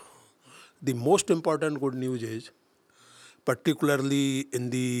think the most important good news is, particularly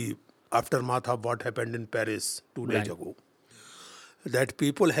in the aftermath of what happened in Paris 2 days Right. ago, that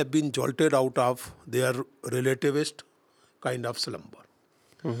people have been jolted out of their relativist kind of slumber.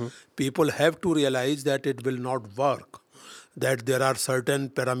 People have to realize that it will not work, that there are certain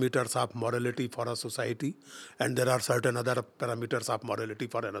parameters of morality for a society and there are certain other parameters of morality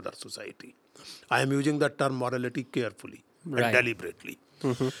for another society. I am using the term morality carefully Right. and deliberately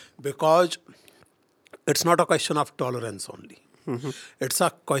because it's not a question of tolerance only. It's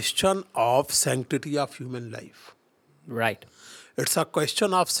a question of sanctity of human life. Right. It's a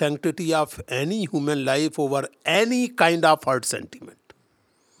question of sanctity of any human life over any kind of hurt sentiment.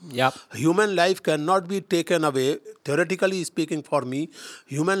 Yep. Human life cannot be taken away, theoretically speaking for me,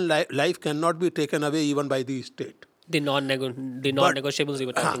 human life cannot be taken away even by the state. The non-negotiables you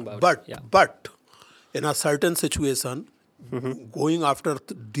were talking about. But in a certain situation, going after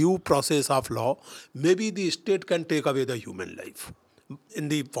due process of law, maybe the state can take away the human life in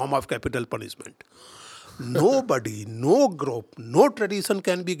the form of capital punishment. Nobody, no group, no tradition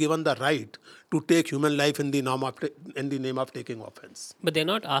can be given the right to take human life in the name of taking offense. But they're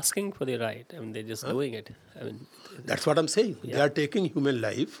not asking for the right. I mean, they're just doing it. I mean, That's what I'm saying. They are taking human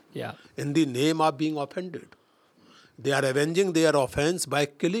life yeah. in the name of being offended. They are avenging their offense by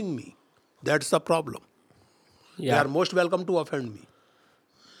killing me. That's the problem. They Yeah. are most welcome to offend me.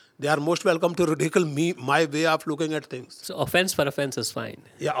 They are most welcome to ridicule me, my way of looking at things. So offense for offense is fine.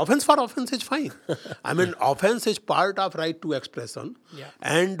 Yeah, offense for offense is fine. I mean, offense is part of right to expression. Yeah.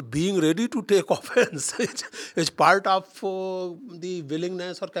 And being ready to take offense is part of the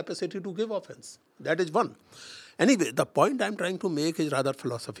willingness or capacity to give offense. That is one. Anyway, the point I'm trying to make is rather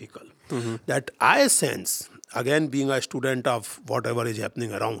philosophical. That I sense, again being a student of whatever is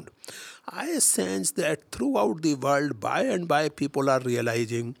happening around, I sense that throughout the world, by and by, people are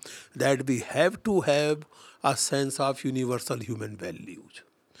realizing that we have to have a sense of universal human values,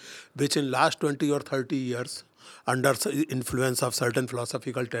 which in last 20 or 30 years, under influence of certain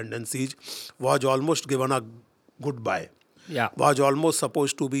philosophical tendencies, was almost given a goodbye. Yeah. Was almost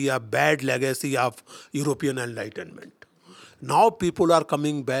supposed to be a bad legacy of European Enlightenment. Now people are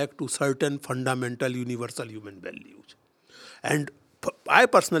coming back to certain fundamental universal human values. And I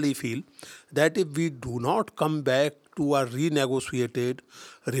personally feel that if we do not come back to a renegotiated,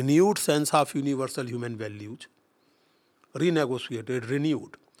 renewed sense of universal human values, renegotiated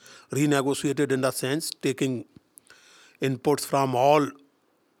in the sense taking inputs from all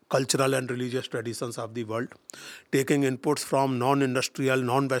cultural and religious traditions of the world, taking inputs from non-industrial,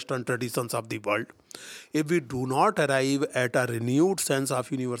 non-Western traditions of the world. If we do not arrive at a renewed sense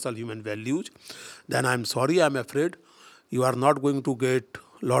of universal human values, then I'm sorry, I'm afraid you are not going to get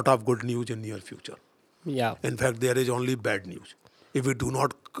a lot of good news in near future. Yeah. In fact, there is only bad news. If we do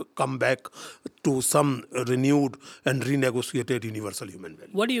not come back to some renewed and renegotiated universal human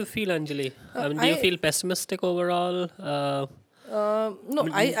value. What do you feel, Anjali? I mean, do you feel pessimistic overall? No,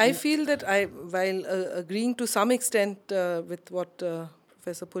 I feel that while agreeing to some extent with what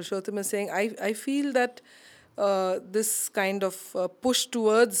Professor Purushottam is saying, I feel that this kind of push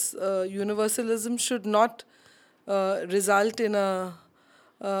towards universalism should not result in a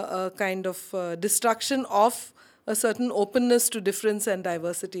kind of destruction of a certain openness to difference and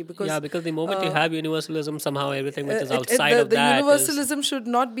diversity. Because the moment you have universalism, somehow everything which is outside the of that universalism should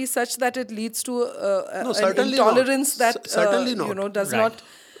not be such that it leads to an certainly intolerance not. that Certainly not. does Right.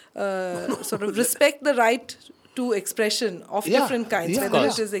 not sort of respect the right to expression of Yeah, different kinds, yeah, whether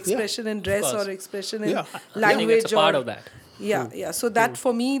yeah, it is expression in dress course. or expression in Yeah. I think language it's a part or of that. yeah. So that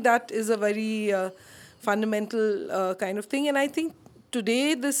for me, that is a very fundamental kind of thing. And I think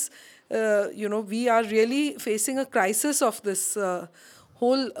today this, we are really facing a crisis of this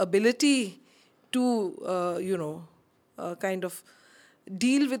whole ability to, kind of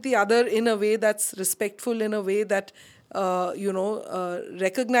deal with the other in a way that's respectful, in a way that,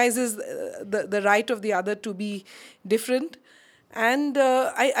 recognizes the right of the other to be different. And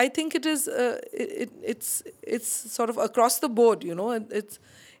I think it is it's sort of across the board,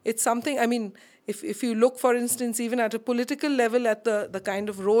 it's something. I mean, if you look, for instance, even at a political level, at the kind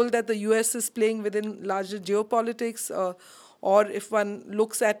of role that the US is playing within larger geopolitics, or if one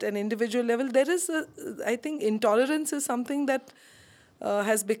looks at an individual level, there is I think intolerance is something that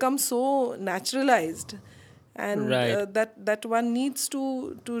has become so naturalized, and Right. that one needs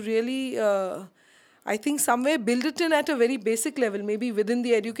to really. I think somewhere build it in at a very basic level, maybe within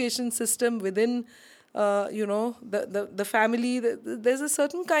the education system, within the family. There's a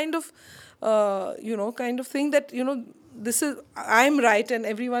certain kind of thing that this is I'm right and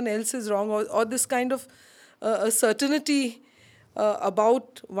everyone else is wrong, or this kind of a certainty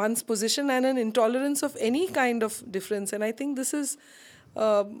about one's position, and an intolerance of any kind of difference. And I think this is.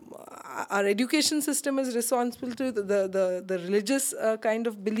 Our education system is responsible to the religious kind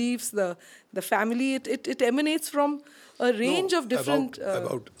of beliefs, the family. It emanates from a range of different.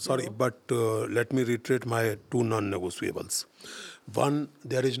 But let me reiterate my two non-negotiables. One,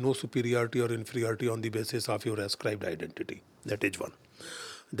 there is no superiority or inferiority on the basis of your ascribed identity. That is one.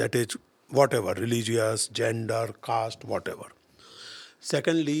 That is whatever, religious, gender, caste, whatever.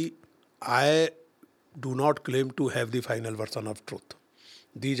 Secondly, I do not claim to have the final version of truth.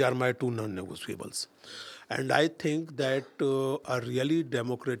 These are my two non-negotiables. And I think that a really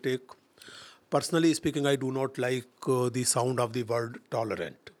democratic, personally speaking, I do not like the sound of the word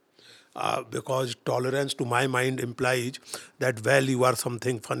tolerant. Because tolerance to my mind implies that, well, you are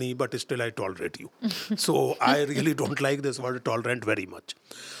something funny, but still I tolerate you. So I really don't like this word tolerant very much.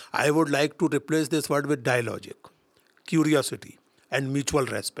 I would like to replace this word with dialogic, curiosity, and mutual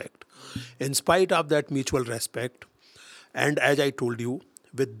respect. In spite of that mutual respect, and as I told you,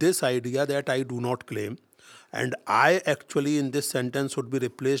 with this idea that I do not claim, and I actually in this sentence would be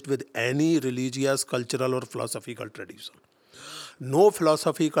replaced with any religious, cultural, or philosophical tradition. No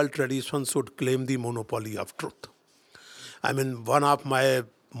philosophical tradition should claim the monopoly of truth. I mean, one of my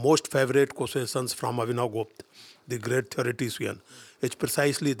most favorite quotations from Avinav Gupta, the great theoretician, is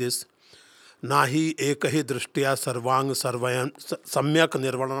precisely this. Nahi ekahi drishtya sarvang sarvayam samyak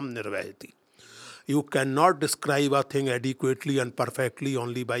nirvanam nirvahiti. You cannot describe a thing adequately and perfectly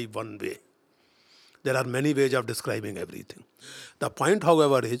only by one way. There are many ways of describing everything. The point,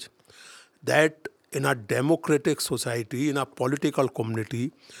 however, is that in a democratic society, in a political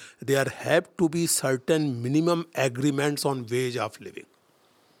community, there have to be certain minimum agreements on ways of living.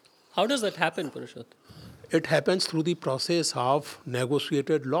 How does that happen, Purushot? It happens through the process of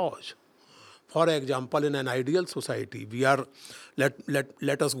negotiated laws. For example, in an ideal society,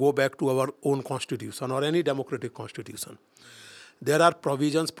 let us go back to our own constitution or any democratic constitution. There are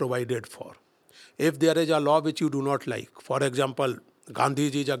provisions provided for. If there is a law which you do not like, for example,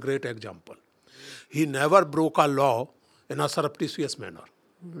 Gandhiji is a great example. He never broke a law in a surreptitious manner.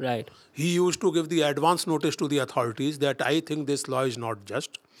 Right. He used to give the advance notice to the authorities that I think this law is not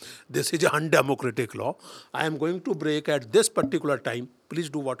just. This is an undemocratic law. I am going to break at this particular time. Please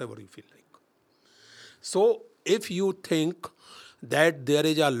do whatever you feel like. So if you think that there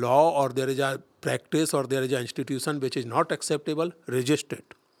is a law or there is a practice or there is an institution which is not acceptable, resist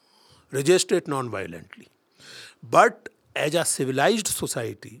it. Resist it non-violently. But as a civilized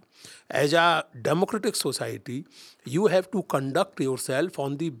society, as a democratic society, you have to conduct yourself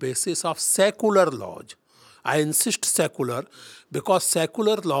on the basis of secular laws. I insist secular because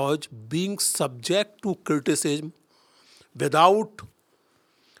secular laws being subject to criticism without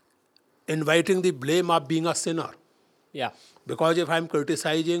inviting the blame of being a sinner. Yeah. Because if I am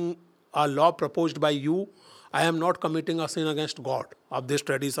criticizing a law proposed by you, I am not committing a sin against God of this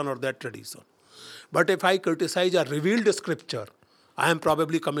tradition or that tradition. But if I criticize a revealed scripture, I am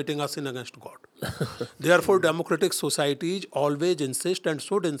probably committing a sin against God. Therefore, democratic societies always insist and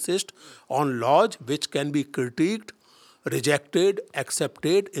should insist on laws which can be critiqued, rejected,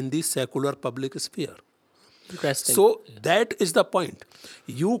 accepted in the secular public sphere. Interesting. So that is the point.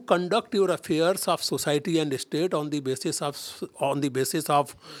 You conduct your affairs of society and state on the basis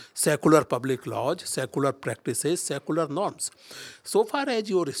of secular public laws, secular practices, secular norms. So far as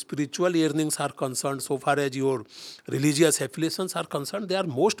your spiritual yearnings are concerned, so far as your religious affiliations are concerned, they are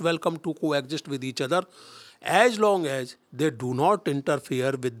most welcome to coexist with each other as long as they do not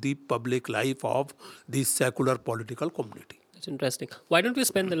interfere with the public life of the secular political community. It's interesting. Why don't we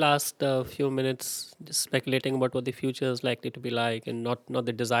spend the last few minutes just speculating about what the future is likely to be like, and not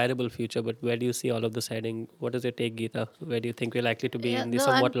the desirable future, but where do you see all of this heading? What does your take, Geeta? Where do you think we're likely to be in the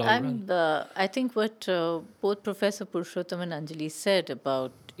somewhat long run? I think what both Professor Purushottam and Anjali said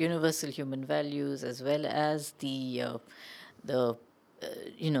about universal human values, as well as the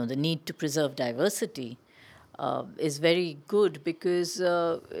need to preserve diversity, is very good because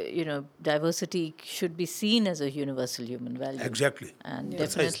diversity should be seen as a universal human value. Exactly. And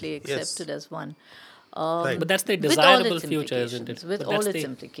Precisely. definitely accepted as one. Right. But that's the With all desirable its future, isn't it? implications, with But all that's its the-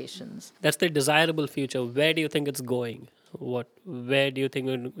 implications. That's the desirable future. Where do you think it's going? Where do you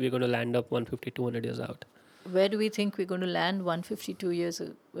think we're going to land up 150, 200 years out? Where do we think we're going to land 152 years?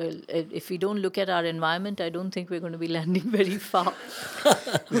 Well, if we don't look at our environment, I don't think we're going to be landing very far.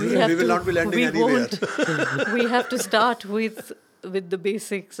 We will not be landing we anywhere. won't. We have to start with the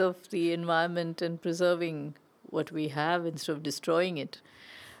basics of the environment and preserving what we have instead of destroying it.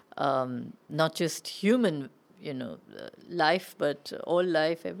 Not just human, life, but all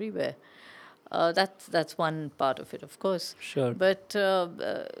life everywhere. That's one part of it, of course. Sure. But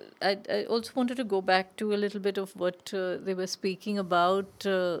I also wanted to go back to a little bit of what they were speaking about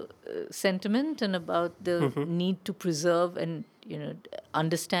sentiment and about the need to preserve and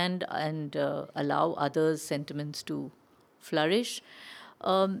understand and allow others' sentiments to flourish.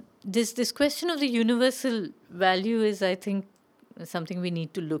 This question of the universal value is, I think, something we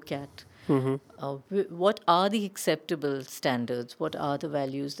need to look at. What are the acceptable standards? What are the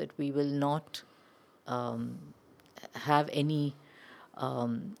values that we will not have any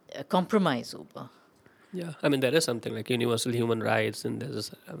compromise over? Yeah, I mean, there is something like universal human rights, and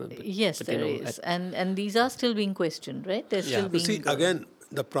there's, Yes, but, there is. And these are still being questioned, right? They're still Yeah. You see, being. again,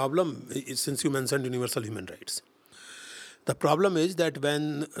 the problem is, since you mentioned universal human rights, the problem is that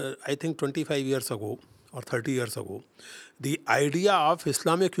when I think 25 years ago or 30 years ago, the idea of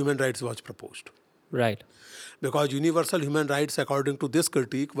Islamic human rights was proposed. Right. Because universal human rights, according to this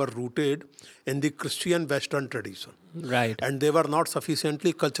critique, were rooted in the Christian Western tradition. Right. And they were not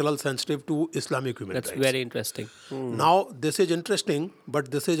sufficiently cultural sensitive to Islamic human That's rights. very interesting. Now, this is interesting,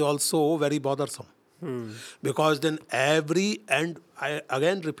 but this is also very bothersome. Because then and I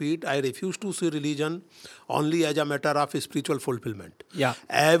again repeat, I refuse to see religion only as a matter of spiritual fulfillment. Yeah.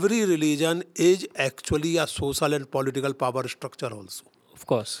 Every religion is actually a social and political power structure also. Of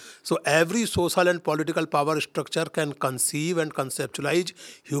course. So every social and political power structure can conceive and conceptualize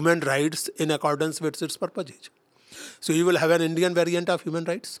human rights in accordance with its purposes. So you will have an Indian variant of human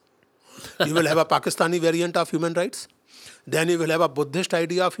rights. You will have a Pakistani variant of human rights. Then you will have a Buddhist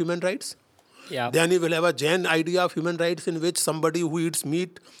idea of human rights. Yeah. Then you will have a Jain idea of human rights in which somebody who eats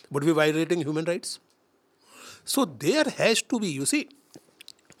meat would be violating human rights. So there has to be, you see,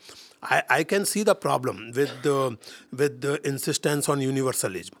 I can see the problem with the insistence on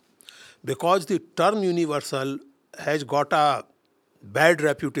universalism, because the term universal has got a bad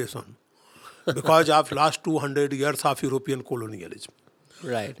reputation because of last 200 years of European colonialism.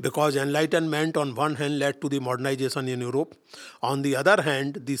 Right. Because enlightenment on one hand led to the modernization in Europe, on the other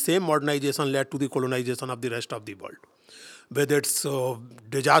hand, the same modernization led to the colonization of the rest of the world, with its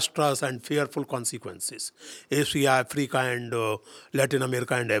disastrous and fearful consequences, Asia, Africa, and Latin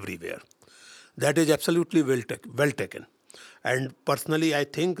America, and everywhere. That is absolutely well taken. And personally, I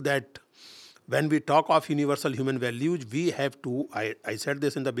think that when we talk of universal human values, we have to, I said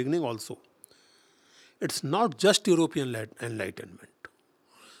this in the beginning also, it's not just European enlightenment.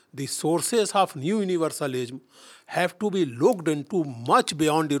 The sources of new universalism have to be looked into much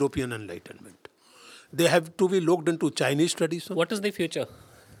beyond European enlightenment. They have to be looked into Chinese tradition. What is the future?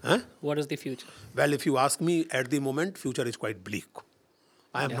 Huh? What is the future? Well, if you ask me, at the moment, future is quite bleak.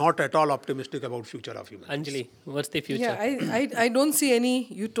 I am not at all optimistic about future of humanity. Anjali, what's the future? Yeah, I don't see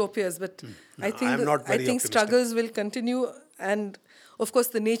any utopias, but I think I'm not very optimistic. struggles will continue, and of course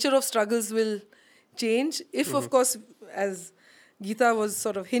the nature of struggles will change. If of course, as Geeta was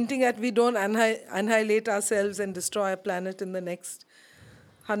sort of hinting at, we don't annihilate ourselves and destroy our planet in the next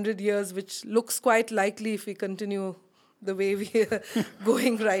 100 years, which looks quite likely if we continue the way we are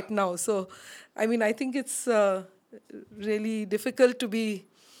going right now. So, I mean, I think it's really difficult to be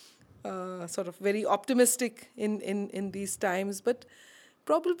sort of very optimistic in these times, but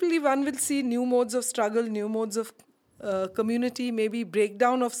probably one will see new modes of struggle, new modes of community, maybe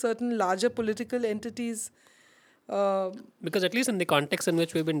breakdown of certain larger political entities. Because at least in the context in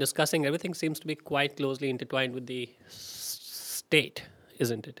which we've been discussing, everything seems to be quite closely intertwined with the state,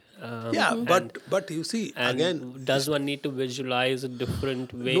 isn't it? Yeah, but you see, and again... does one need to visualize a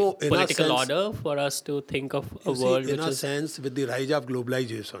different way, No, in a political sense- order, for us to think of a You world see, in which a is... sense, with the rise of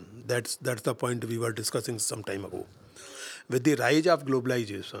globalization, that's the point we were discussing some time ago. With the rise of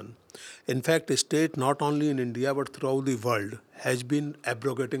globalization, in fact, state not only in India but throughout the world has been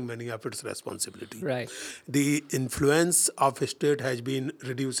abrogating many of its responsibilities. Right. The influence of state has been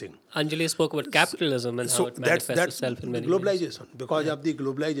reducing. Anjali spoke about capitalism and how it manifests itself in many ways. globalization. Because of the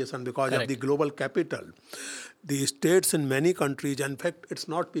globalization, because Correct. of the global capital, the states in many countries, in fact, it's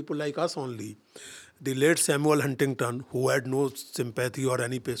not people like us only. The late Samuel Huntington, who had no sympathy or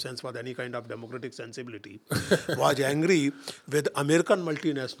any patience for any kind of democratic sensibility, was angry with American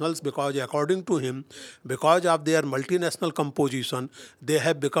multinationals because, according to him, because of their multinational composition, they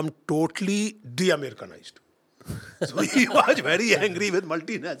have become totally de-Americanized. So he was very angry with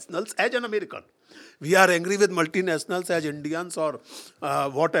multinationals as an American. We are angry with multinationals as Indians or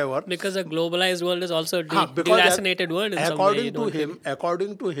whatever. Because a globalized world is also a Because deracinated world in some way.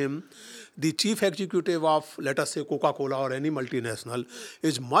 According to him, the chief executive of, let us say, Coca-Cola or any multinational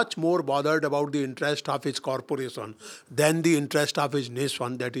is much more bothered about the interest of his corporation than the interest of his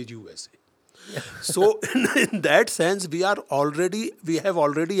nation, that is USA. So in that sense, we have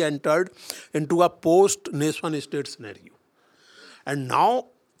already entered into a post-nation state scenario. And now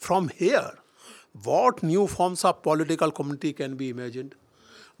from here, what new forms of political community can be imagined?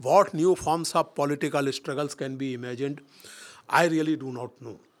 What new forms of political struggles can be imagined? I really do not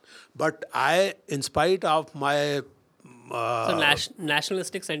know. But in spite of my... So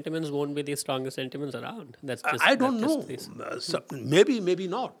nationalistic sentiments won't be the strongest sentiments around. I don't know. Maybe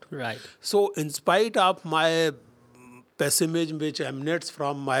not. Right. So in spite of my pessimism, which emanates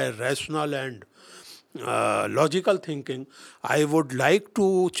from my rational and logical thinking, I would like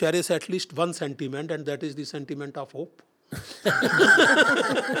to cherish at least one sentiment, and that is the sentiment of hope.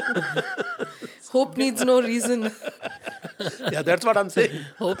 Hope needs no reason. Yeah, that's what I'm saying.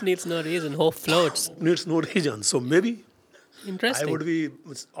 Hope needs no reason. Hope floats. Needs no reason. So maybe Interesting. I would be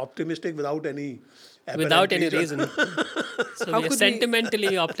optimistic without any Without any apparent reason. So How we are could we-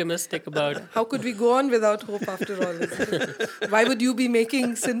 sentimentally optimistic about. How could we go on without hope after all? Isn't it? Why would you be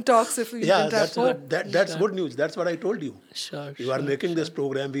making sin talks if we Yeah, didn't have that's hope? that's good news. That's what I told you. Sure. You are making this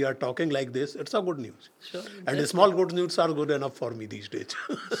program. We are talking like this. It's a good news. Sure. And the small good news are good enough for me these days.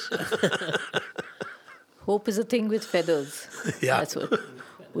 Hope is a thing with feathers. Yeah. That's what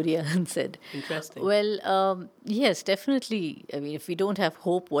Woody Allen said. Interesting. Well, yes, definitely. I mean, if we don't have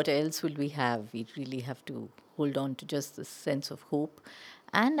hope, what else will we have? We really have to hold on to just the sense of hope.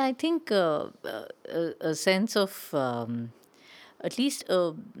 And I think a sense of at least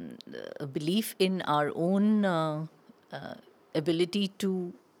a belief in our own ability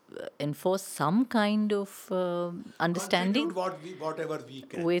to enforce some kind of understanding Whatever we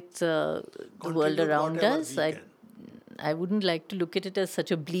can. with the world Contribute around whatever us. we can. I wouldn't like to look at it as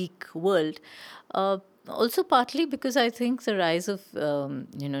such a bleak world. Also, partly because I think the rise of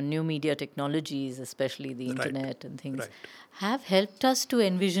new media technologies, especially the Right. internet and things, Right. have helped us to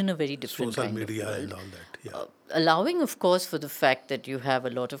envision a very different Social kind media of world. and all that. Yeah. Allowing, of course, for the fact that you have a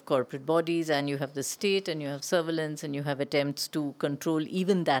lot of corporate bodies and you have the state and you have surveillance and you have attempts to control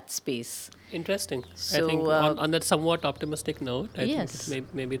even that space. Interesting. So, I think on that somewhat optimistic note, I think Yes.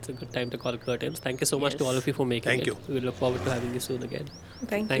 maybe it's a good time to call curtains. Thank you so much to all of you for making Thank it. you. We look forward to having you soon again.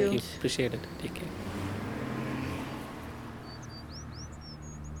 Thank Thank you. you. Appreciate it. Take care.